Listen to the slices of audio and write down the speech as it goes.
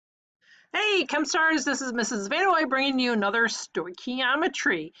Hey, ChemStars, this is Mrs. Vanoy bringing you another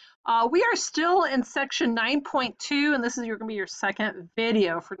stoichiometry. We are still in section 9.2, and this is going to be your second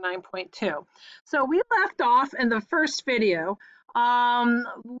video for 9.2. So we left off in the first video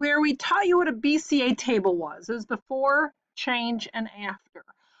where we taught you what a BCA table was. It was before, change, and after.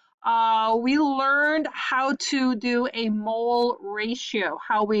 We learned how to do a mole ratio,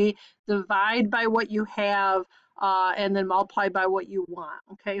 how we divide by what you have, and then multiply by what you want.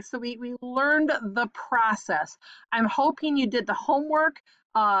 Okay, so we learned the process. I'm hoping you did the homework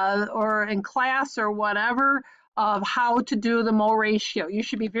or in class or whatever of how to do the mole ratio. You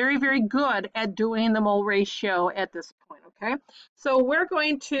should be very, very good at doing the mole ratio at this point. Okay, so we're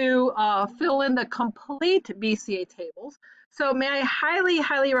going to fill in the complete BCA tables. So may I highly,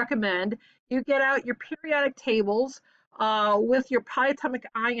 highly recommend you get out your periodic tables with your polyatomic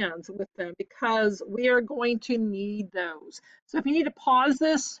ions with them, because we are going to need those. So if you need to pause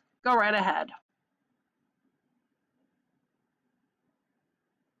this, go right ahead.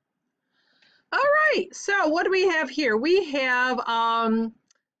 All right, so what do we have here? We have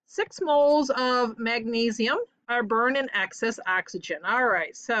 6 moles of magnesium are burned in excess oxygen. All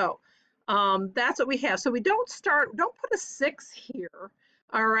right, so that's what we have. So we don't put a 6 here.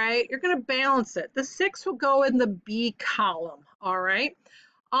 All right, you're going to balance it. The 6 will go in the B column. All right.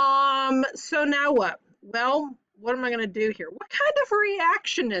 So now what? Well, what am I going to do here? What kind of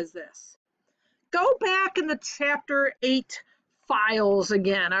reaction is this? Go back in the chapter 8 files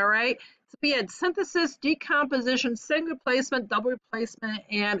again. All right. So we had synthesis, decomposition, single replacement, double replacement,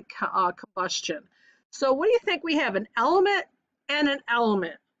 and combustion. So what do you think we have? An element and an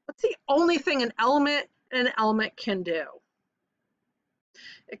element. What's the only thing an element and an element can do?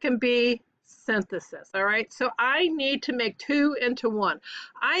 It can be synthesis. All right, so I need to make 2 into 1.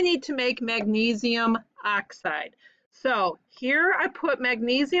 I need to make magnesium oxide. So here I put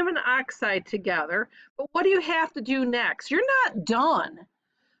magnesium and oxide together, but what do you have to do next? You're not done.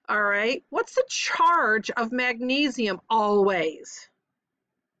 All right, what's the charge of magnesium always?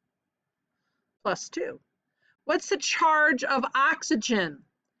 +2. What's the charge of oxygen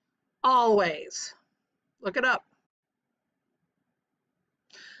always? Look it up.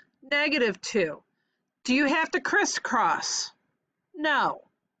 -2. Do you have to crisscross? No.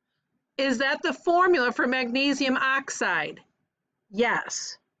 Is that the formula for magnesium oxide?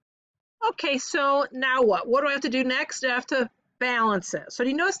 Yes. Okay, so now what? What do I have to do next? I have to balance it. So do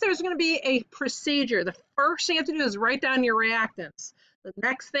you notice there's going to be a procedure? The first thing you have to do is write down your reactants. The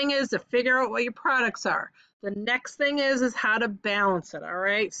next thing is to figure out what your products are. The next thing is how to balance it, all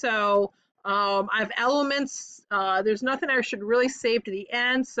right? So I have elements. There's nothing I should really save to the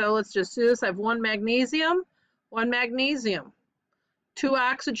end, so let's just do this. I have 1 magnesium, 2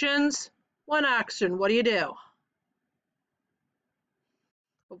 oxygens, 1 oxygen. What do you do?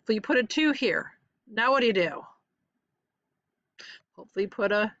 Hopefully you put a 2 here. Now what do you do? Hopefully you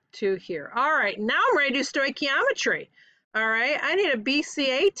put a 2 here. All right, now I'm ready to do stoichiometry. All right, I need a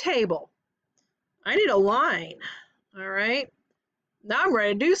BCA table. I need a line. All right. Now I'm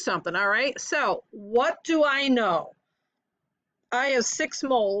ready to do something, all right? So what do I know? I have 6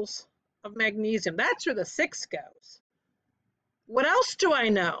 moles of magnesium. That's where the 6 goes. What else do I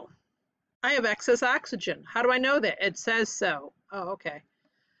know? I have excess oxygen. How do I know that? It says so. Oh, okay.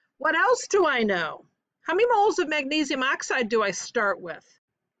 What else do I know? How many moles of magnesium oxide do I start with?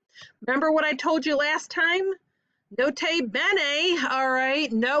 Remember what I told you last time? Note bene, all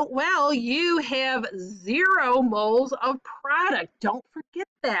right. Note well, you have 0 moles of product. Don't forget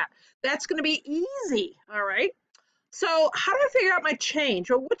that. That's going to be easy, all right? So how do I figure out my change?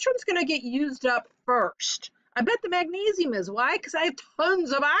 Well, which one's going to get used up first? I bet the magnesium is. Why? Because I have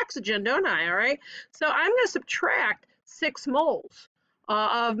tons of oxygen, don't I, all right? So I'm going to subtract 6 moles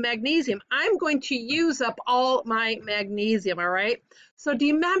of magnesium. I'm going to use up all my magnesium, all right? So do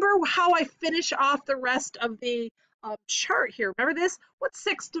you remember how I finish off the rest of the chart here? Remember this? What's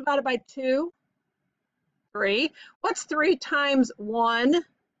 6 divided by 2? 3. What's 3 times 1?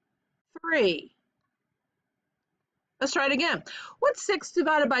 3. Let's try it again. What's 6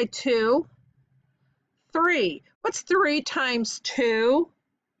 divided by 2? 3. What's 3 times 2?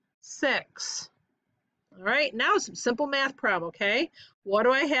 6. All right, now some simple math problem, okay? What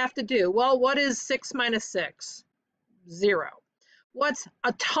do I have to do? Well, what is 6 minus 6? 0. What's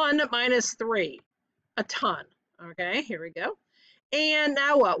a ton minus 3? A ton. Okay, here we go. And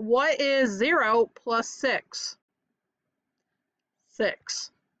now what? What is 0 plus 6?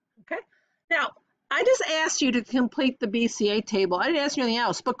 6. Okay, now I just asked you to complete the BCA table. I didn't ask you anything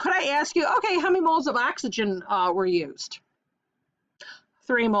else, but could I ask you, okay, how many moles of oxygen were used?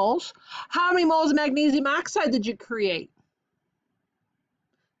 3 moles. How many moles of magnesium oxide did you create?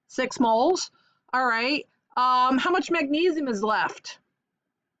 6 moles. All right. How much magnesium is left?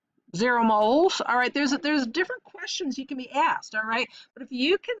 0 moles. All right. There's different questions you can be asked. All right. But if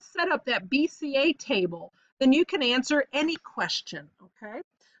you can set up that BCA table, then you can answer any question. Okay.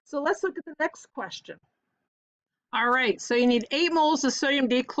 So let's look at the next question. All right. So you need 8 moles of sodium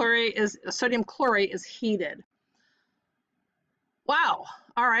chlorate is heated. Wow.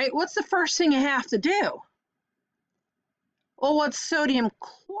 All right. What's the first thing you have to do? Well, what's sodium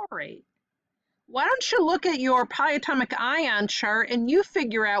chlorate? Why don't you look at your polyatomic ion chart and you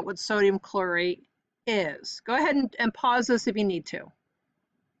figure out what sodium chlorate is. Go ahead and pause this if you need to.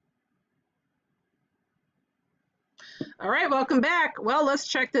 All right, welcome back. Well, let's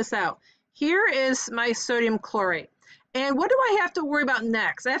check this out. Here is my sodium chlorate. And what do I have to worry about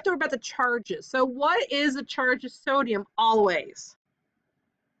next? I have to worry about the charges. So what is the charge of sodium always?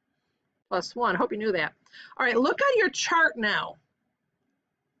 +1. Hope you knew that. All right, look at your chart now.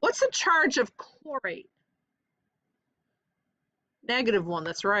 What's the charge of chlorate? -1,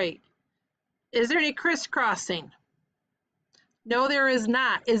 that's right. Is there any crisscrossing? No, there is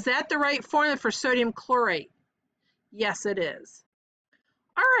not. Is that the right formula for sodium chlorate? Yes, it is.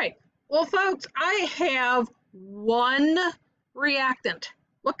 All right, well, folks, I have one reactant.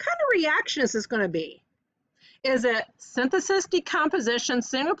 What kind of reaction is this going to be? Is it synthesis, decomposition,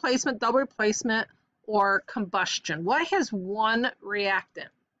 single replacement, double replacement, or combustion? What has one reactant?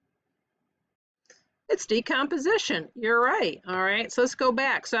 It's decomposition. You're right. All right, so let's go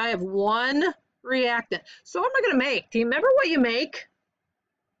back. So I have one reactant. So what am I going to make? Do you remember what you make?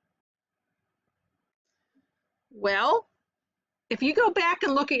 Well, if you go back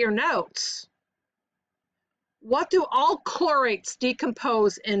and look at your notes, what do all chlorates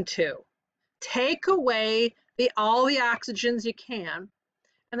decompose into? Take away all the oxygens you can,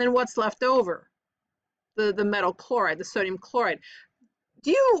 and then what's left over? The metal chloride, the sodium chloride. Do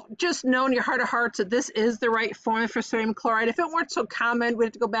you just know in your heart of hearts that this is the right formula for sodium chloride? If it weren't so common, we'd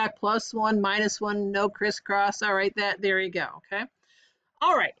have to go back +1, -1, no crisscross. All right, there you go, okay?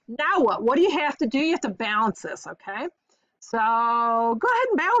 All right, now what? What do you have to do? You have to balance this, okay? So go ahead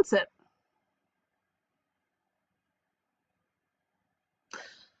and balance it.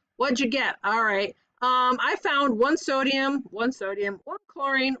 What'd you get? All right, I found 1 sodium, 1 sodium, 1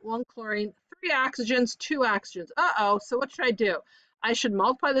 chlorine, 1 chlorine, 3 oxygens, 2 oxygens. Uh-oh, so what should I do? I should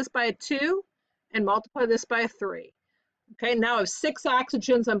multiply this by a 2 and multiply this by a 3. Okay, now I have 6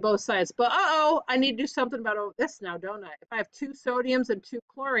 oxygens on both sides. But uh-oh, I need to do something about this now, don't I? If I have 2 sodiums and 2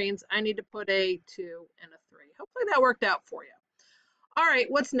 chlorines, I need to put a 2 and a 3. Hopefully that worked out for you. All right,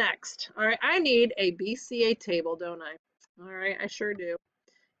 what's next? All right, I need a BCA table, don't I? All right, I sure do.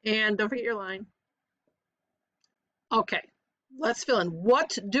 And don't forget your line. Okay, let's fill in.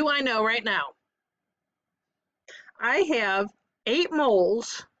 What do I know right now? I have 8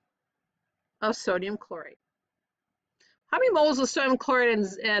 moles of sodium chlorate. How many moles of sodium chlorate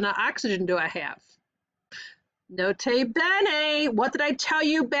and oxygen do I have? Note bene. What did I tell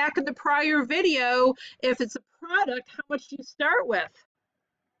you back in the prior video? If it's a product, how much do you start with?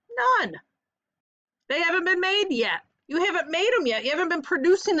 None. They haven't been made yet. You haven't made them yet. You haven't been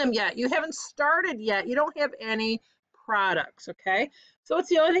producing them yet. You haven't started yet. You don't have any products, okay? So what's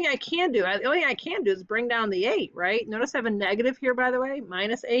the only thing I can do? The only thing I can do is bring down the 8, right? Notice I have a negative here, by the way,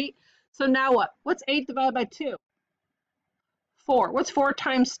 -8. So now what? What's 8 divided by 2? 4. What's 4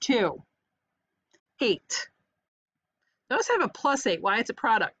 times 2? 8. Notice I have a +8. Why? It's a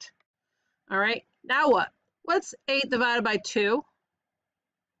product. All right. Now what? What's 8 divided by 2?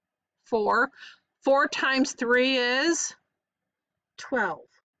 4. 4 times 3 is 12.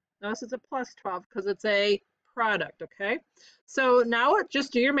 Notice it's a +12 because it's a product, okay? So now what?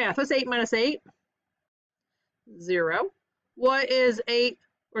 Just do your math. What's 8 minus 8? 0. What is 8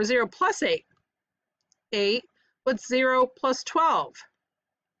 or 0 plus 8? 8. What's 0 plus 12?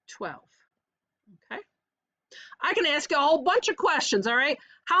 12. Okay. I can ask you a whole bunch of questions, all right?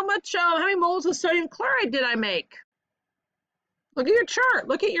 How many moles of sodium chloride did I make? Look at your chart.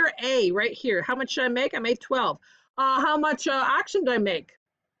 Look at your A right here. How much did I make? I made 12. How much oxygen did I make?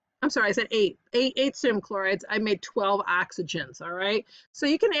 I'm sorry, I said 8. 8 sodium chlorides. I made 12 oxygens, all right? So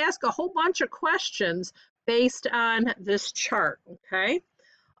you can ask a whole bunch of questions based on this chart, okay?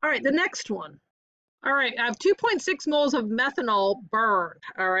 All right, the next one. All right, I have 2.6 moles of methanol burned,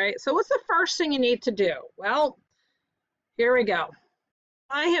 all right? So what's the first thing you need to do? Well, here we go.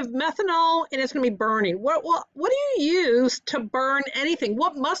 I have methanol and it's going to be burning. What do you use to burn anything?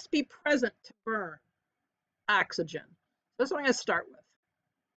 What must be present to burn? Oxygen. That's what I'm going to start with.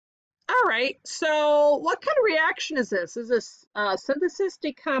 All right, so what kind of reaction is this? Is this synthesis,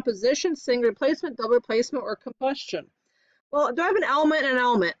 decomposition, single replacement, double replacement, or combustion? Well, do I have an element and an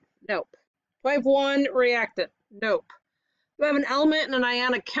element? Nope. Do I have one reactant? Nope. Do I have an element and an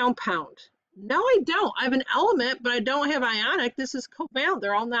ionic compound? No, I don't. I have an element, but I don't have ionic. This is covalent.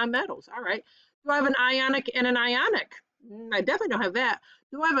 They're all nonmetals. All right. Do I have an ionic and an ionic? I definitely don't have that.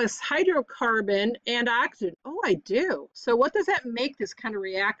 Do I have a hydrocarbon and oxygen? Oh, I do. So what does that make this kind of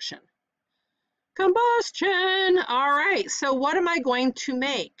reaction? Combustion. All right. So what am I going to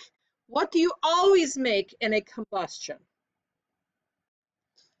make? What do you always make in a combustion?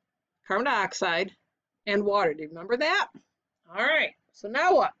 Carbon dioxide and water. Do you remember that? All right. So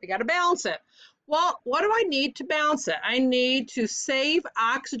now what? We got to balance it. Well, what do I need to balance it? I need to save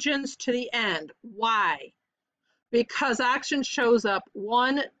oxygens to the end. Why? Because oxygen shows up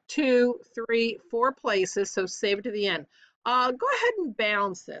 1, 2, 3, 4 places, so save it to the end. Go ahead and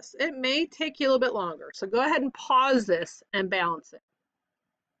balance this. It may take you a little bit longer, so go ahead and pause this and balance it.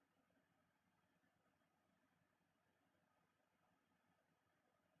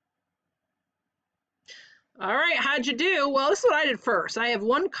 All right, how'd you do? Well, this is what I did first. I have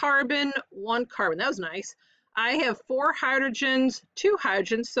 1 carbon, 1 carbon. That was nice. I have 4 hydrogens, 2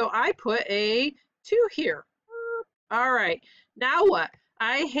 hydrogens, so I put a 2 here. All right, now what?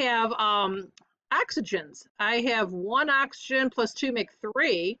 I have oxygens. I have 1 oxygen plus 2 make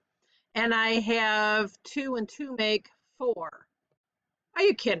 3, and I have 2 and 2 make 4. Are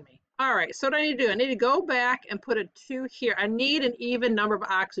you kidding me? All right, so what I need to do, I need to go back and put a 2 here. I need an even number of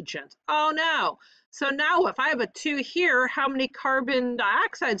oxygens. Oh no. So now if I have a 2 here, how many carbon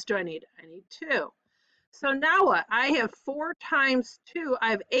dioxides do I need? I need 2. So now what? I have 4 times 2,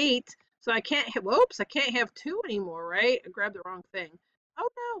 I have 8. So I can't have, whoops, I can't have 2 anymore, right? I grabbed the wrong thing. Oh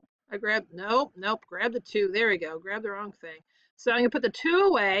no, I grabbed, nope, grab the 2. There we go, grab the wrong thing. So I'm gonna put the 2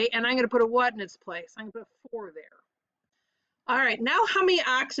 away, and I'm gonna put a what in its place? I'm gonna put a 4 there. All right, now how many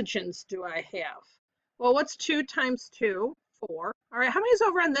oxygens do I have? Well, what's 2 times 2? 4. All right, how many is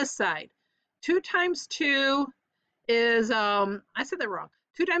over on this side? 2 times 2 is, I said that wrong.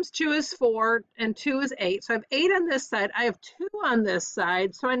 2 times 2 is 4, and 2 is 8. So I have 8 on this side. I have 2 on this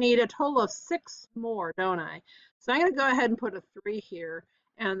side, so I need a total of 6 more, don't I? So I'm going to go ahead and put a 3 here,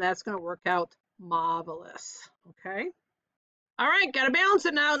 and that's going to work out marvelous, okay? All right, got to balance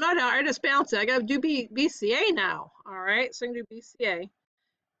it now. No, I just balance it. I got to do BCA now, all right? So I'm going to do BCA.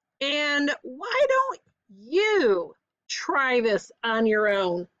 And why don't you try this on your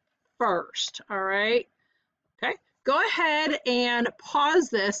own first, all right? Okay, go ahead and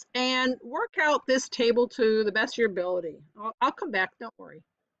pause this and work out this table to the best of your ability. I'll come back, don't worry.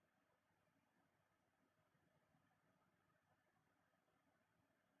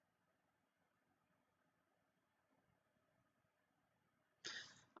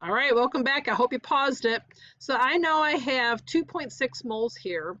 All right, welcome back. I hope you paused it. So I know I have 2.6 moles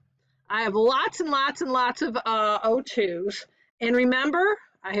here. I have lots and lots and lots of O2s. And remember,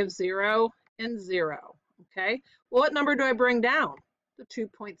 I have 0 and 0. Okay, well, what number do I bring down? The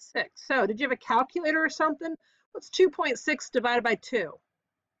 2.6. So did you have a calculator or something? What's 2.6 divided by 2?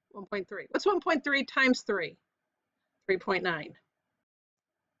 1.3. What's 1.3 times 3? 3.9.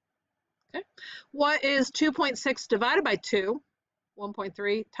 Okay. What is 2.6 divided by 2?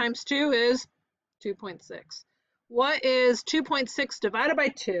 1.3 times 2 is 2.6. What is 2.6 divided by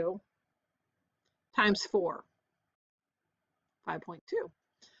 2 times 4? 5.2.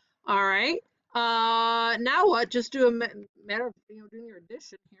 All right. Now what? Just do a matter of doing your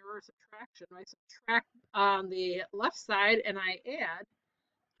addition here or subtraction. I subtract on the left side and I add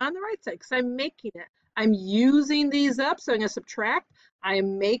on the right side because I'm making it. I'm using these up, so I'm going to subtract.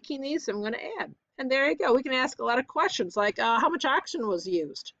 I'm making these, so I'm going to add. And there you go. We can ask a lot of questions like how much oxygen was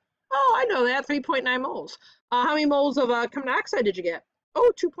used? Oh, I know that, 3.9 moles. How many moles of carbon dioxide did you get?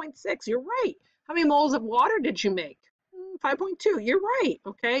 Oh, 2.6. You're right. How many moles of water did you make? 5.2. You're right.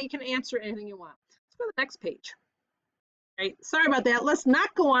 Okay, you can answer anything you want. Let's go to the next page. All right, sorry about that. Let's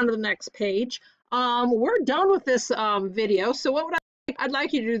not go on to the next page. We're done with this video. So what would I'd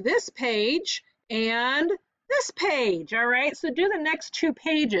like you to do this page and this page. All right, so do the next 2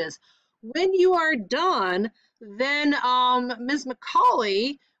 pages. When you are done, then Ms.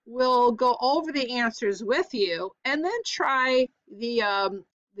 McCauley will go over the answers with you and then try the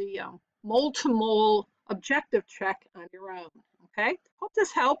mole to mole objective check on your own. Okay, hope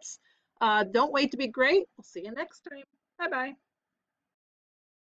this helps. Don't wait to be great. We'll see you next time. Bye-bye.